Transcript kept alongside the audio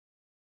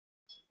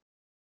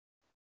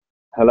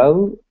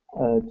Hello,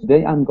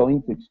 today I'm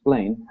going to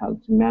explain how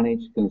to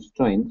manage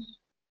constraints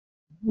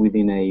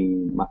within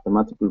a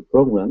mathematical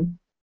program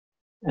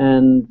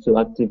and to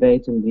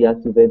activate and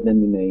deactivate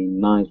them in a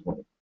nice way.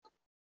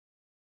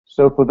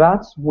 So for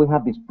that, we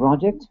have this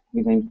project,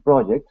 this AIMMS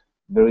project,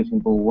 very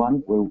simple one,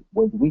 where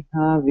what we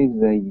have is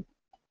a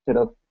set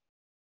of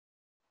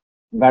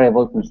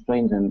variable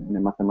constraints in a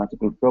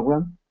mathematical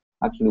program.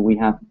 Actually, we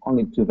have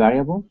only two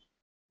variables,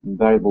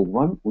 variable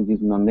 1, which is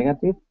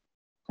non-negative,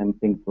 same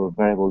thing for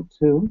variable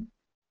 2,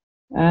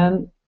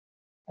 and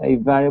a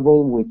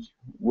variable which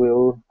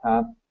will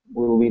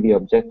be the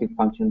objective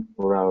function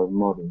for our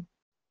model.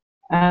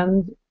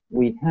 And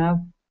we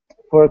have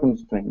four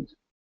constraints.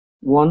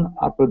 One,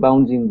 upper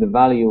bounding the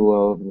value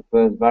of the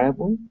first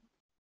variable.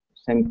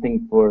 Same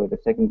thing for the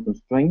second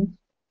constraint,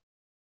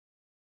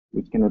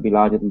 which cannot be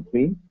larger than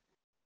 3.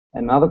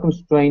 Another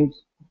constraint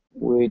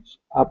which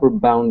upper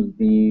bounds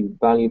the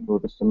value for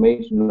the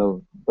summation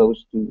of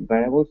those two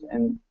variables.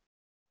 And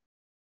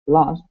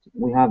last,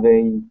 we have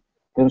a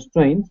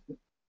constraint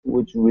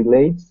which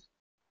relates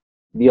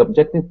the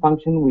objective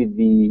function with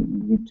the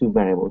two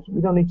variables.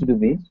 We don't need to do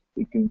this.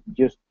 We can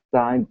just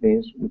type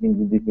this within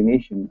the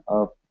definition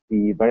of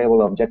the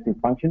variable objective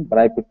function, but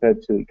I prefer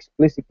to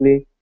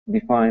explicitly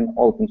define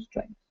all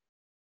constraints.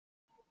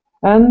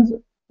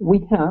 And we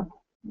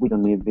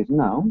don't need this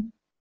now.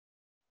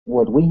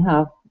 What we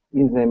have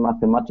is a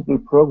mathematical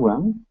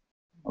program,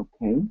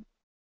 okay,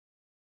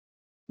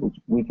 which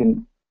we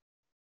can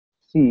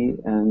see,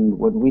 and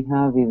what we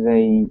have is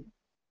a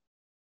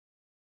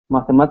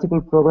mathematical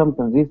program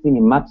consisting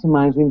in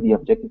maximizing the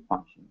objective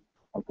function.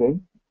 Okay,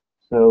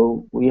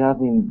 so we have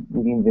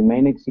within the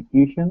main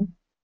execution,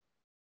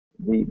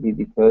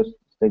 the first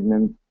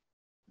statement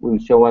will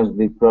show us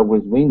the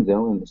progress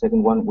window, and the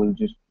second one will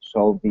just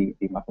solve the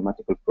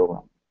mathematical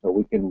program. So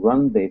we can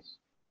run this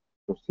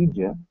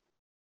procedure,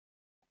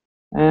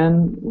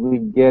 and we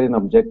get an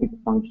objective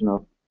function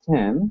of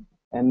 10,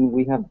 and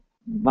we have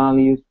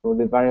values for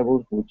the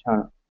variables which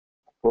are,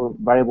 for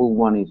variable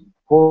 1 is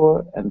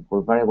 4, and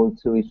for variable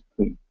 2 is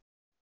 3.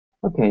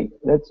 Okay,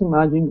 let's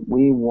imagine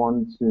we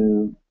want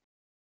to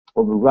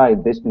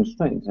override these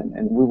constraints,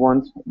 and we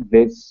want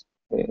this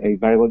a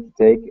variable to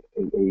take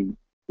a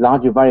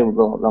larger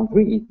variable than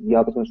 3 if the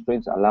other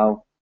constraints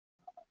allow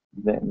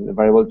the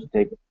variable to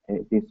take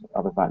these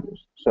other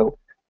values. So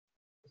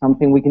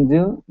something we can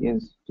do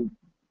is to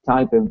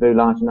type a very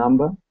large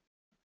number,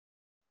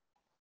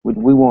 which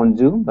we won't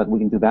do, but we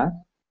can do that.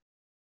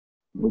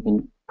 We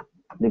can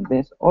leave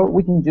this, or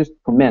we can just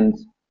comment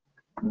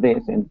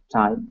this and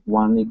type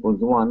 1 equals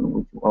 1,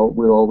 which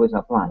will always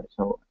apply.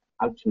 So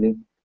actually,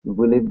 if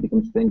we leave the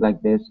constraint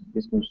like this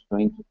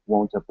constraint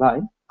won't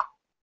apply.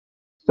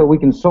 So we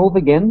can solve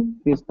again.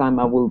 This time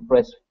I will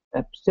press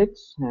F6,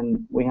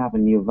 and we have a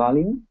new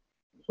value.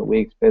 So we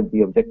expect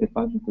the objective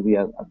function to be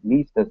at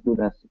least as good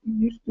as it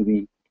used to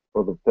be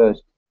for the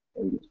first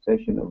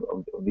session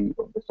of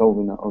the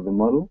solving of the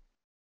model.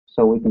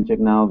 So we can check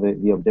now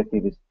that the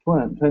objective is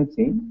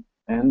 20,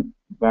 and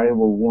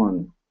variable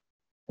 1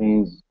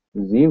 is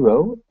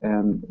 0,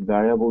 and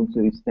variable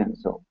 2 is 10.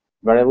 So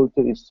variable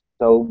 2 is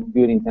so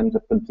good in terms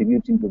of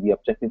contributing to the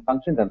objective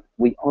function that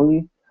we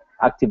only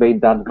activate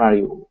that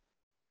variable.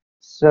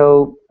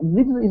 So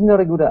this is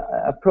not a good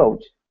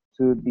approach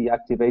to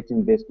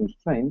deactivating this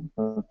constraint,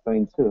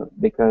 constraint 2,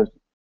 because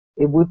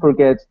if we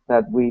forget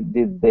that we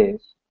did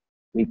this,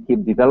 we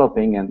keep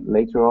developing, and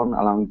later on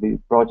along the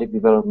project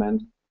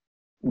development,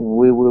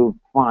 we will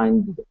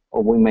find,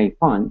 or we may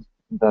find,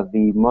 that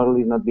the model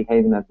is not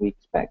behaving as we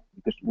expect,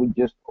 because we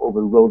just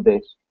overrode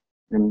this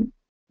and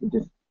it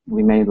just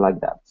remained like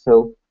that.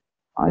 So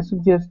I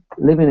suggest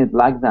leaving it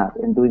like that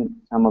and doing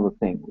some other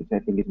thing, which I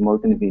think is more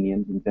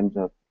convenient in terms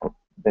of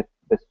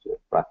best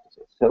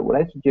practices. So what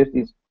I suggest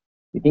is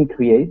you can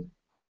create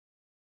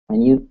a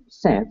new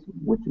set,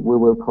 which we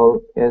will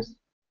call as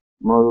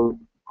model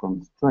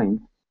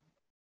constraint,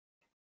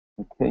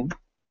 okay,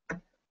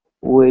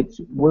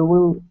 which we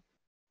will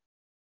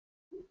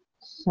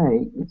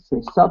say it's a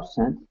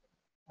subset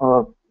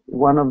of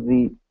one of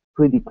the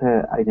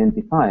pre-declared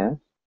identifiers,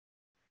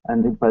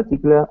 and in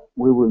particular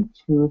we will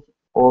choose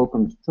all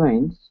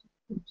constraints,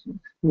 which is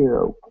here,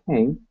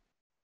 okay,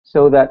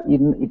 so that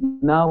if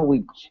now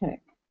we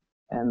check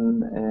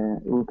and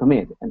we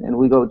commit and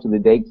we go to the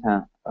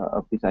data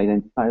of this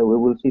identifier, we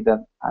will see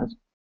that as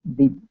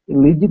the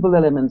eligible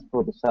elements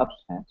for the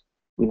subset,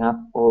 we have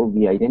all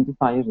the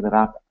identifiers that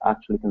are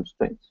actually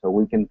constraints. So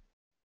we can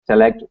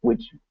select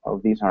which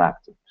of these are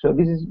active. So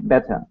this is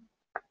better,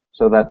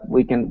 so that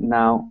we can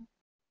now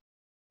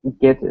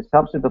get a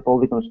subset of all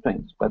the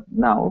constraints. But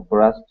now,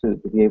 for us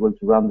to be able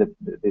to run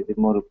the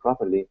model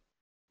properly,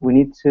 we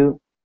need to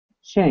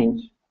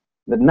change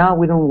that. Now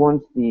we don't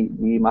want the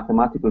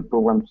mathematical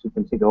program to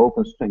consider all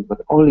constraints,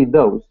 but only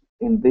those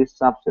in this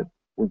subset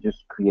we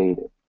just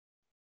created.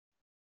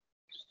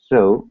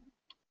 So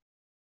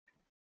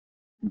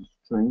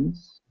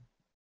constraints,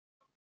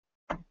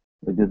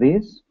 we do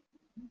this.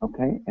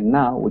 Okay, and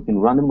now we can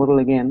run the model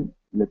again.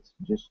 Let's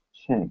just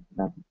check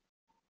that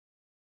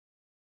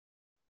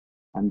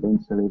I'm going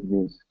to select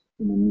this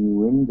in a new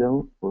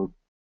window for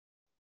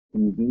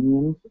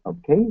convenience.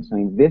 Okay, so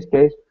in this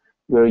case,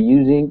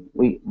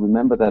 we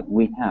remember that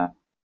we have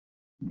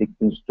the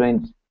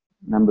constraint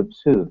number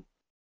 2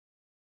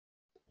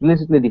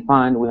 explicitly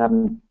defined. We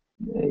haven't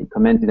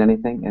commented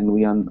anything, and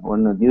we're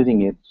not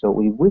using it.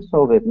 So if we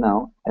solve it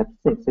now,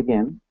 F6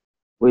 again,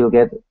 we'll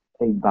get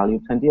a value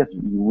 20 as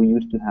we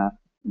used to have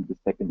in the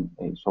second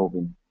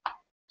solving.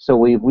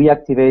 So if we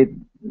activate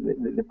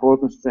the 4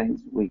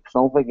 constraints, we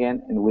solve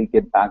again, and we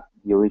get back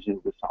the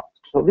original result.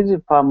 So this is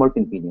far more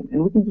convenient,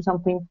 and we can do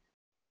something.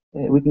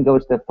 We can go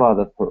a step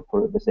further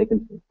for the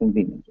second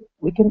convenience.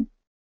 We can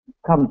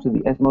come to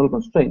the S model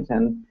constraints,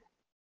 and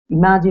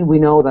imagine we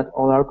know that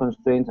all our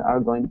constraints are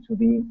going to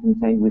be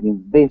contained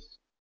within this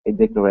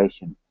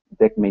declaration,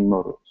 deck main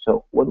model.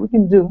 So what we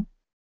can do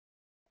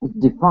is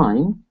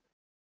define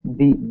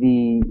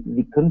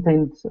the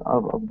contents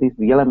of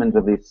the elements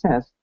of this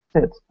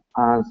sets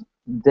as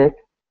deck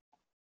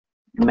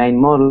main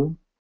model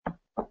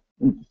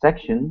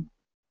intersection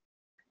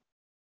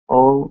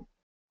all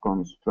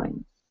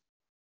constraints.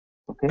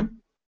 Okay.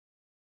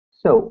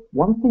 So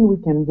one thing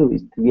we can do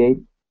is create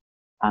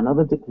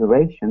another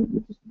declaration,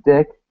 which is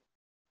deck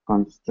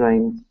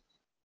constraints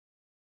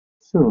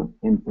to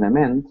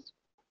implement,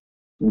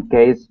 in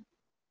case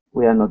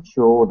we are not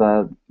sure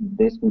that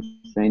this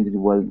constraint is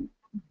well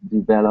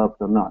developed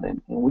or not,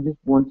 and we just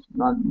want to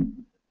not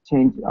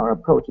change our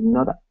approach and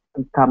not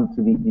come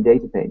to the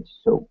data page.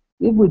 So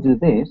if we do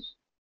this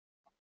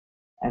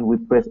and we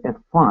press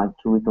F5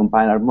 to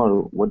recompile our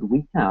model, what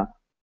we have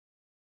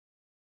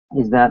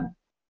is that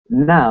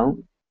now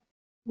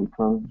we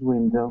close the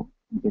window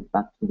and get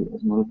back to the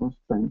S model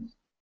constraints.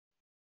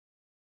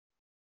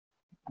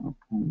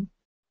 Okay.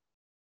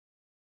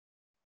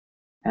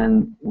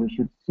 And we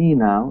should see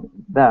now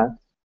that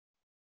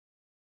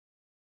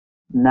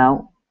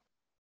now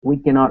we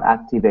cannot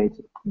activate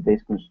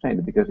this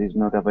constraint because it's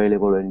not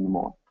available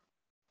anymore,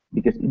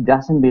 because it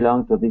doesn't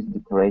belong to this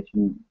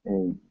declaration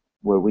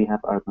where we have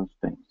our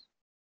constraints.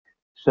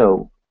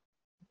 So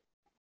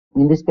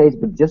in this case,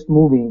 but just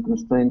moving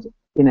constraints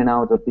in and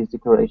out of this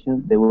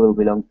declaration, they will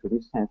belong to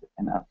this set,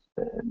 and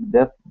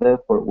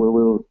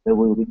therefore there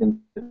will be a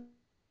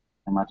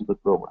mathematical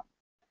program.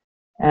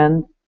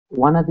 And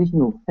one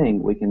additional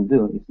thing we can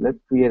do is let's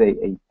create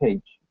a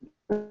page.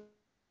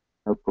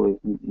 I'll put it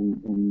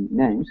in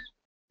names.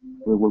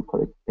 We will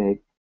call it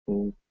page,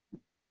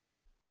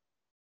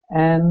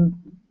 and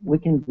we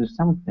can do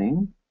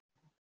something.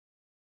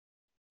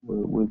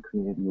 We'll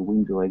create a new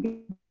window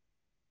again.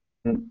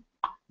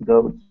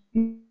 Go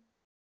to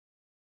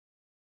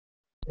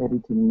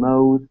editing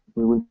mode.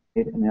 We will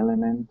create an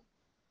element.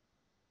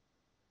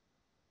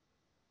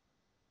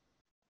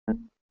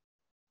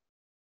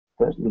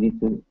 First, we need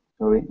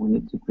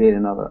to create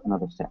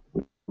another set.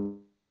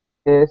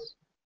 This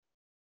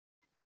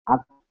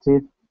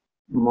active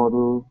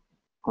model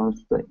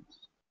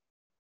constraints.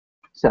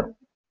 So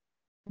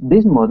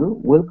this model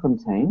will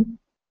contain,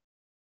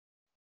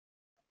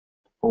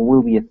 or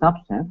will be, a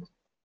subset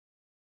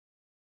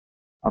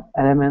of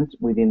elements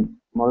within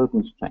model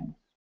constraints.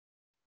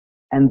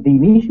 And the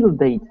initial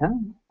data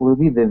will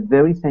be the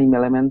very same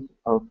elements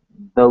of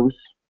those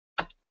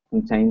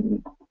contained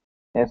in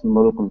S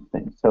model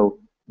constraints. So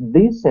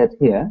this set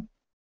here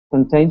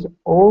contains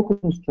all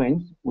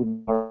constraints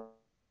with our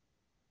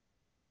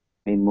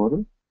main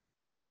model.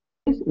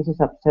 This is a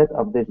subset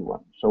of this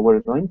one. So we're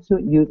going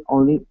to use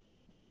only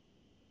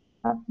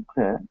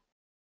declare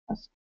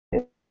as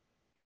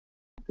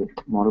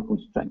model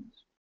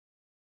constraints.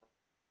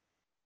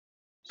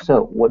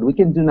 So what we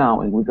can do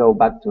now, and we go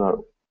back to our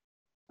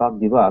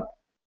bug debug,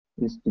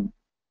 is to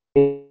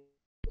create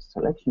a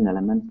selection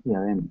element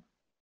here and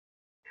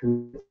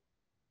create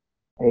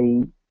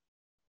a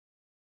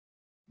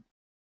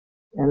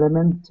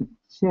element to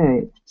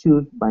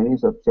choose by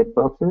means of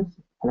checkboxes,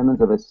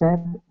 elements of a set,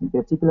 in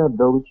particular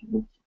those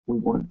which we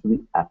want to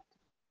be active.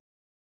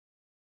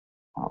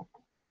 Okay.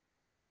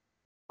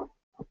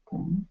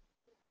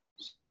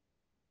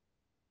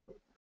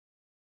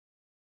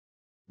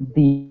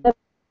 The elements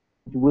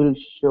which will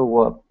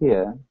show up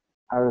here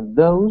are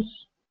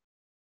those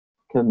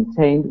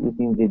contained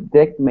within the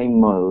deck main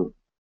model,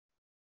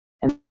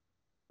 and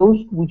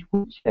those which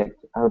we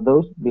checked are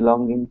those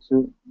belonging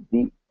to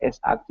the S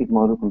active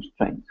model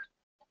constraints.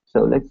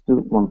 So let's do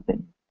one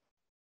thing.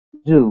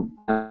 We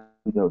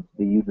go to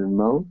the user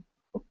mode.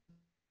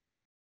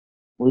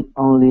 We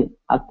only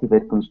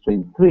activate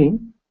constraint 3.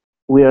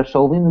 We are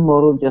solving the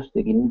model just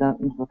taking that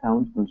into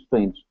account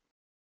constraints,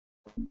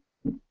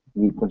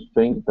 the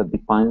constraint that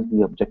defines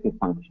the objective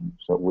function.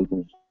 So we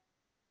can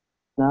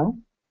now,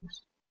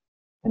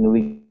 and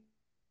we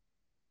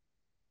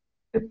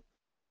get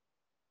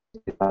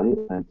the value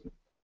 20.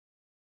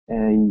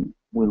 And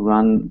we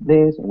run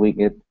this, and we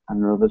get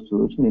another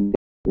solution. In this,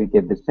 we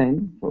get the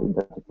same. So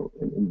that's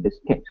in this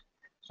case.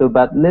 So,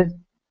 but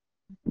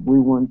we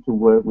want to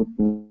work with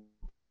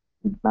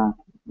back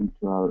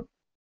into our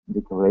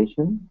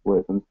declaration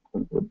where the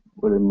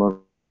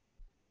model.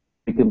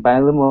 We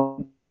compile the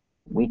model.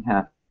 We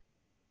have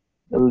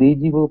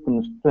eligible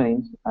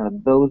constraints are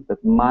those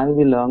that might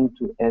belong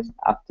to S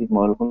active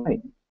model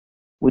constraints,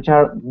 which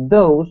are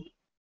those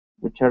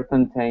which are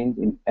contained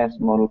in S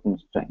model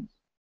constraints.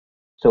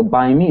 So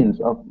by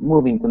means of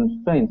moving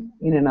constraints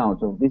in and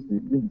out of this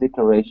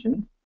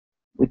declaration,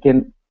 we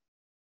can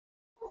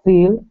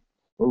fill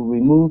or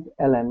remove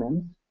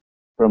elements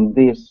from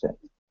this set.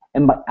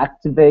 And by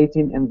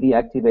activating and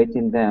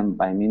deactivating them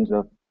by means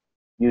of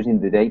using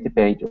the data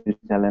page of this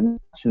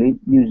element, actually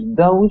use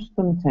those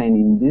contained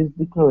in this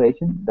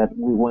declaration that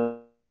we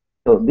want.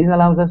 So this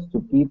allows us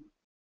to keep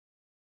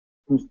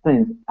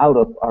constraints out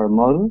of our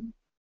model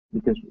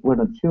because we're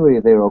not sure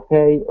if they're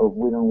okay or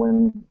we don't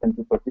want them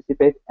to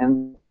participate.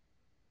 And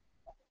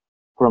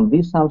from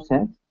this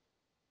subset,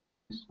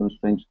 this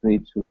constraints tree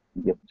to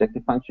the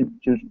objective function,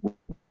 choose.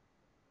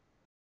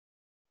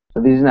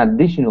 So this is an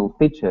additional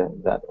feature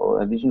that,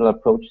 or additional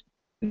approach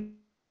to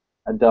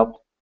adopt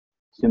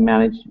to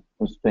manage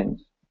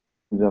constraints,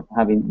 of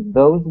having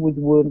those which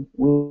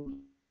will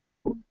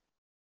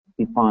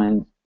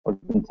defined or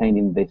contained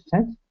in this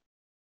set,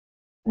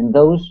 and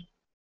those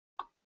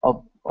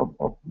of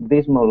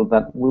this model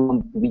that we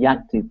want to be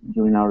active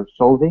during our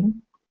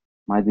solving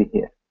might be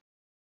here.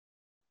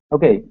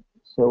 Okay,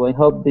 so I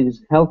hope this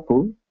is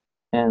helpful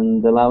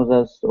and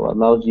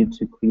allows you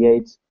to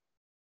create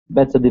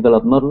better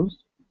developed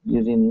models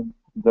using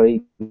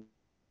very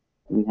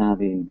we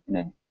have in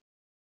A.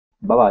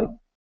 Bye bye.